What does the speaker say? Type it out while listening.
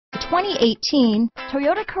2018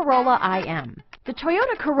 Toyota Corolla IM. The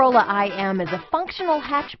Toyota Corolla IM is a functional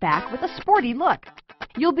hatchback with a sporty look.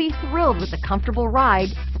 You'll be thrilled with the comfortable ride,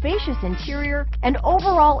 spacious interior, and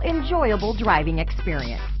overall enjoyable driving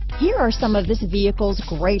experience. Here are some of this vehicle's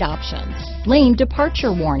great options: lane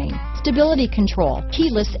departure warning, stability control,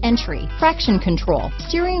 keyless entry, traction control,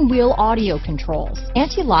 steering wheel audio controls,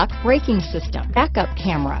 anti-lock braking system, backup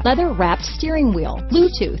camera, leather-wrapped steering wheel,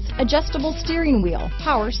 Bluetooth, adjustable steering wheel,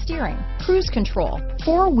 power steering, cruise control,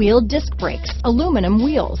 four-wheel disc brakes, aluminum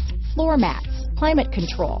wheels, floor mats, climate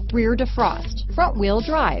control, rear defrost, front-wheel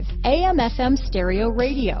drive, AM/FM stereo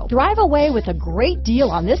radio. Drive away with a great deal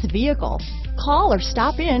on this vehicle. Call or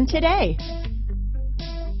stop in today.